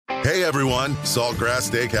Hey everyone, Saltgrass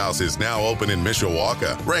Steakhouse is now open in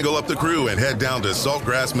Mishawaka. Wrangle up the crew and head down to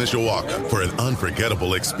Saltgrass Mishawaka for an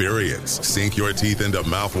unforgettable experience. Sink your teeth into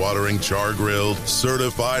mouth-watering char-grilled,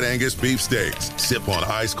 certified Angus beef steaks. Sip on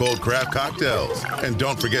ice-cold craft cocktails. And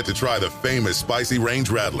don't forget to try the famous spicy range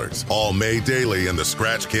rattlers, all made daily in the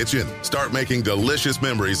Scratch Kitchen. Start making delicious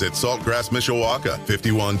memories at Saltgrass Mishawaka,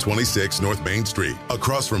 5126 North Main Street,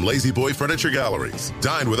 across from Lazy Boy Furniture Galleries.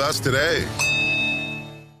 Dine with us today.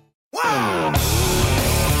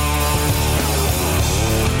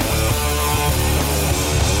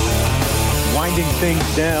 Winding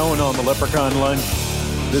things down on the Leprechaun Lunch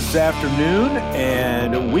this afternoon,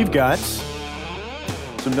 and we've got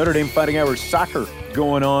some Notre Dame Fighting Irish soccer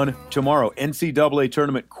going on tomorrow. NCAA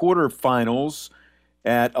tournament quarterfinals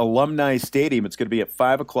at Alumni Stadium. It's going to be at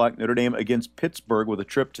 5 o'clock, Notre Dame against Pittsburgh, with a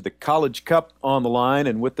trip to the College Cup on the line.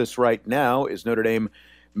 And with us right now is Notre Dame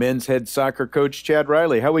men's head soccer coach Chad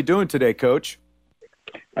Riley. How are we doing today, Coach?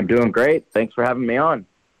 I'm doing great. Thanks for having me on.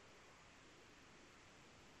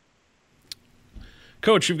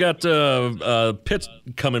 Coach, you've got Pitt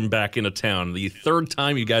coming back into town. The third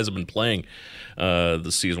time you guys have been playing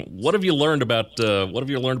this season. What have you learned about them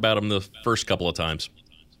the first couple of times?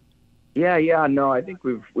 No, I think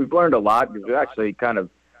we've learned a lot. We've actually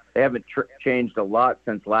they haven't changed a lot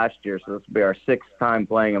since last year, so this will be our sixth time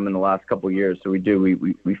playing them in the last couple of years. So we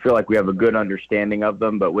feel like we have a good understanding of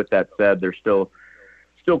them. But with that said, they're still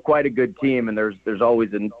quite a good team, and there's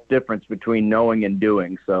always a difference between knowing and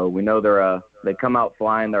doing. So we know they come out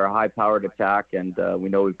flying. They're a high-powered attack, and we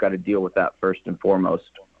know we've got to deal with that first and foremost.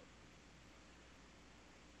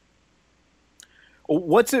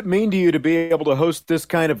 What's it mean to you to be able to host this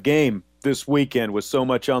kind of game this weekend with so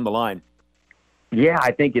much on the line? Yeah,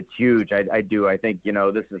 I think it's huge. I do. I think,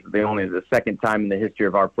 this is the second time in the history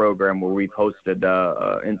of our program where we've hosted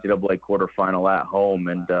NCAA quarterfinal at home,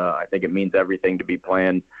 and I think it means everything to be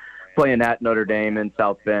playing at Notre Dame in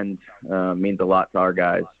South Bend. Means a lot to our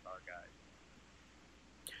guys.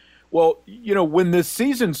 Well, when this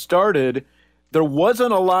season started, there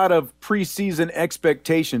wasn't a lot of preseason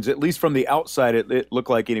expectations, at least from the outside, it looked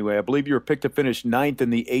like anyway. I believe you were picked to finish 9th in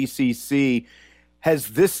the ACC. Has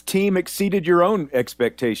this team exceeded your own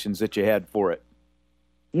expectations that you had for it?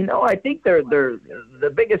 I think they're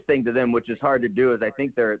the biggest thing to them, which is hard to do, is I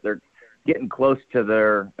think they're getting close to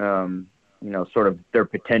their sort of their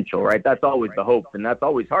potential, right? That's always the hope, and that's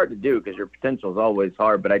always hard to do because your potential is always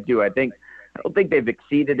hard. But I don't think they've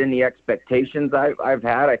exceeded any expectations I've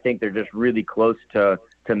had. I think they're just really close to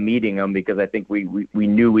meeting them, because I think we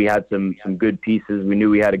knew we had some good pieces. We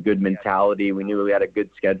knew we had a good mentality. We knew we had a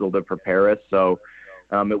good schedule to prepare us. So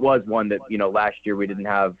it was one that, last year we didn't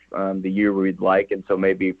have the year we'd like. And so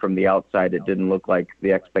maybe from the outside, it didn't look like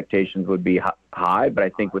the expectations would be high. But I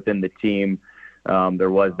think within the team, there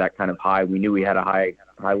was that kind of high. We knew we had a high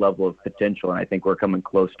level of potential, and I think we're coming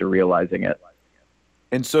close to realizing it.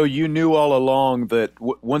 And so you knew all along that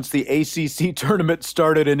once the ACC tournament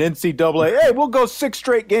started in NCAA, hey, we'll go 6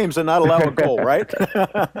 straight games and not allow a goal, right?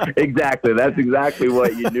 Exactly. That's exactly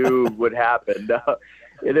what you knew would happen.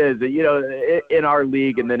 It is. In our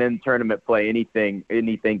league and then in tournament play, anything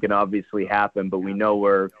can obviously happen, but we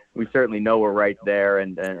certainly know we're right there,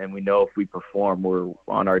 and we know if we perform, we're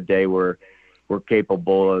on our day, we're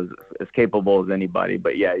capable as capable as anybody.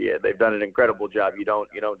 But yeah, they've done an incredible job. You don't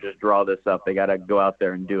just draw this up. They got to go out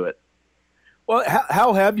there and do it. Well,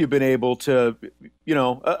 how have you been able to,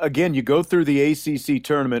 again, you go through the ACC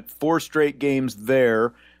tournament, 4 straight games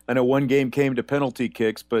there. I know one game came to penalty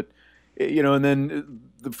kicks, but, and then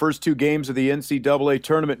the first 2 games of the NCAA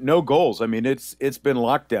tournament, no goals. I mean, it's been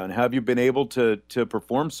lockdown. How have you been able to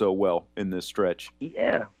perform so well in this stretch?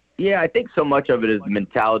 Yeah, I think so much of it is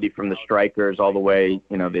mentality from the strikers all the way,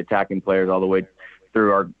 the attacking players all the way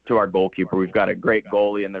through to our goalkeeper. We've got a great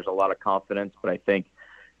goalie, and there's a lot of confidence, but I think,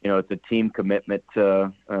 it's a team commitment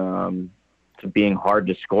to being hard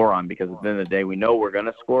to score on, because at the end of the day, we know we're going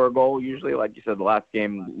to score a goal usually. Like you said, the last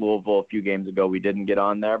game, Louisville, a few games ago, we didn't get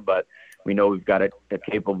on there, but we know we've got a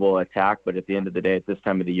capable attack. But at the end of the day, at this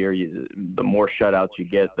time of the year, the more shutouts you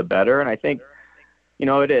get, the better. And I think,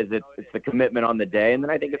 it is. It's the commitment on the day, and then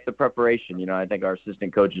I think it's the preparation. I think our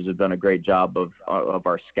assistant coaches have done a great job of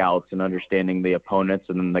our scouts and understanding the opponents,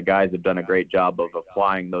 and then the guys have done a great job of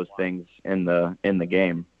applying those things in the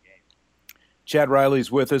game. Chad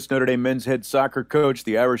Riley's with us, Notre Dame men's head soccer coach.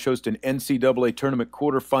 The Irish host an NCAA tournament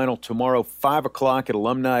quarterfinal tomorrow, 5 o'clock at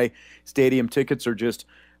Alumni Stadium. Tickets are just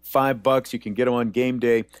 $5. You can get them on game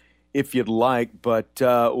day if you'd like. But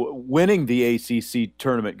winning the ACC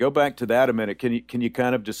tournament, go back to that a minute. Can you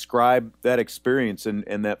kind of describe that experience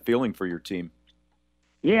and that feeling for your team?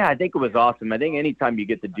 Yeah, I think it was awesome. I think anytime you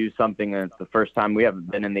get to do something, and it's the first time, we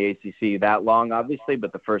haven't been in the ACC that long, obviously,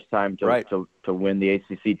 but the first time to win the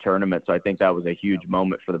ACC tournament. So I think that was a huge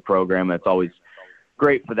moment for the program. It's always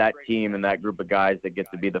great for that team and that group of guys that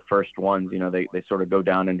get to be the first ones. You know, they sort of go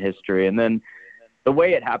down in history. And then the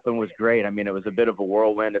way it happened was great. I mean, it was a bit of a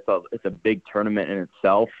whirlwind. It's a big tournament in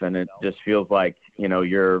itself, and it just feels like, you know,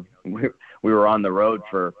 we were on the road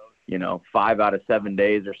for, you know, 5 out of 7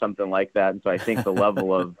 days or something like that. And so I think the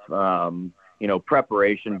level of, you know,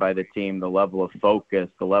 preparation by the team, the level of focus,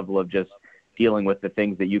 the level of just dealing with the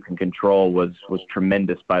things that you can control was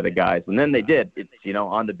tremendous by the guys. And then they did. It's, you know,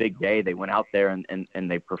 on the big day, they went out there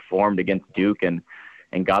and they performed against Duke and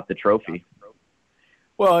got the trophy.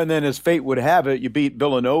 Well, and then as fate would have it, you beat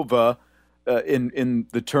Villanova in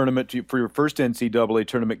the tournament for your first NCAA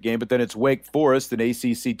tournament game, but then it's Wake Forest, an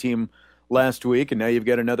ACC team last week, and now you've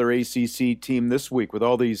got another ACC team this week with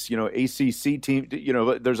all these, you know, ACC team. You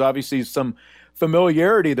know, there's obviously some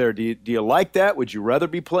familiarity there. Do you like that? Would you rather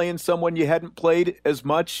be playing someone you hadn't played as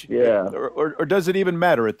much? Yeah. Or does it even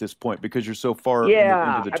matter at this point because you're so far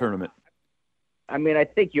into the tournament? I mean, I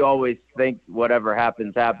think you always think whatever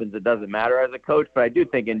happens. It doesn't matter as a coach, but I do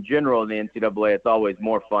think in general in the NCAA, it's always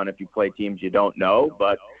more fun if you play teams you don't know,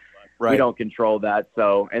 but we don't control that.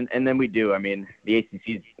 So, and then we do. I mean, the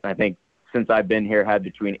ACC's, I think, since I've been here, had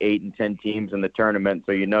between 8 and 10 teams in the tournament.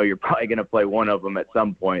 So, you know, you're probably going to play one of them at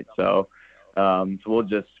some point. So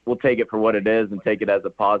we'll take it for what it is and take it as a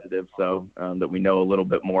positive so that we know a little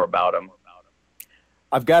bit more about them.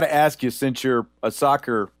 I've got to ask you, since you're a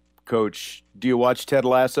soccer coach, do you watch Ted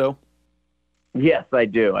Lasso? Yes, I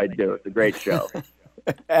do. It's a great show.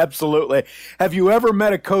 Absolutely. Have you ever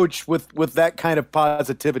met a coach with that kind of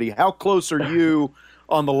positivity? How close are you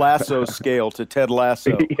on the Lasso scale to Ted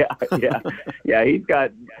Lasso? Yeah. He's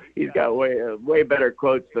got way better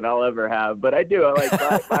quotes than I'll ever have. But I do. I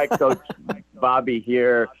like my coach Bobby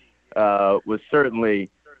here was certainly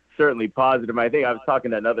positive. I think I was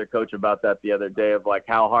talking to another coach about that the other day of like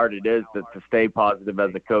how hard it is to stay positive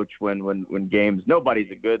as a coach when games.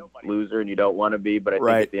 Nobody's a good loser, and you don't want to be. But I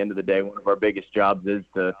think at the end of the day, one of our biggest jobs is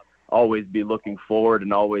to always be looking forward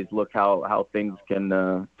and always look how things can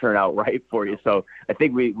turn out right for you. So I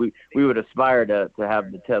think we would aspire to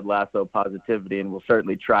have the Ted Lasso positivity, and we'll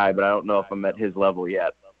certainly try, but I don't know if I'm at his level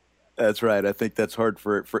yet. That's right. I think that's hard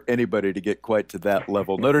for anybody to get quite to that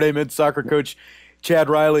level. Notre Dame men's soccer coach Chad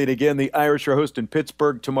Riley, and again, the Irish are hosting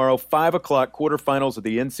Pittsburgh tomorrow, 5 o'clock, quarterfinals of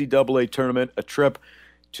the NCAA tournament. A trip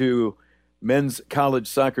to men's college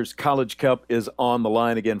soccer's College Cup is on the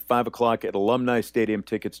line. Again, 5 o'clock at Alumni Stadium.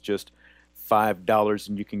 Tickets just $5,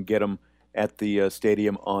 and you can get them at the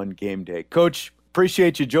stadium on game day. Coach,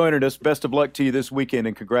 appreciate you joining us. Best of luck to you this weekend,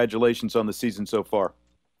 and congratulations on the season so far.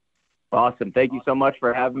 Awesome. Thank you so much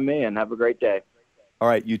for having me, and have a great day. All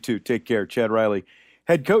right, you too. Take care. Chad Riley,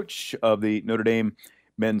 head coach of the Notre Dame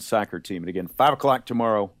men's soccer team. And again, 5 o'clock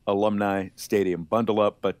tomorrow, Alumni Stadium. Bundle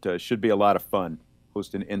up, but should be a lot of fun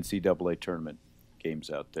hosting NCAA tournament games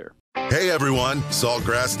out there. Hey everyone,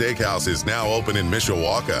 Saltgrass Steakhouse is now open in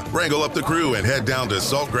Mishawaka. Wrangle up the crew and head down to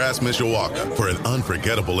Saltgrass Mishawaka for an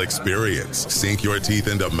unforgettable experience. Sink your teeth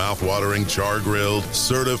into mouth-watering char-grilled,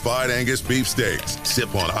 certified Angus beef steaks.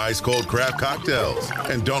 Sip on ice-cold craft cocktails.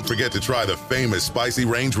 And don't forget to try the famous spicy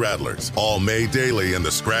range rattlers, all made daily in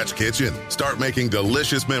the Scratch Kitchen. Start making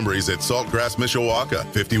delicious memories at Saltgrass Mishawaka,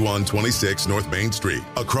 5126 North Main Street,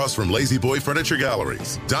 across from Lazy Boy Furniture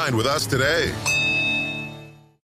Galleries. Dine with us today.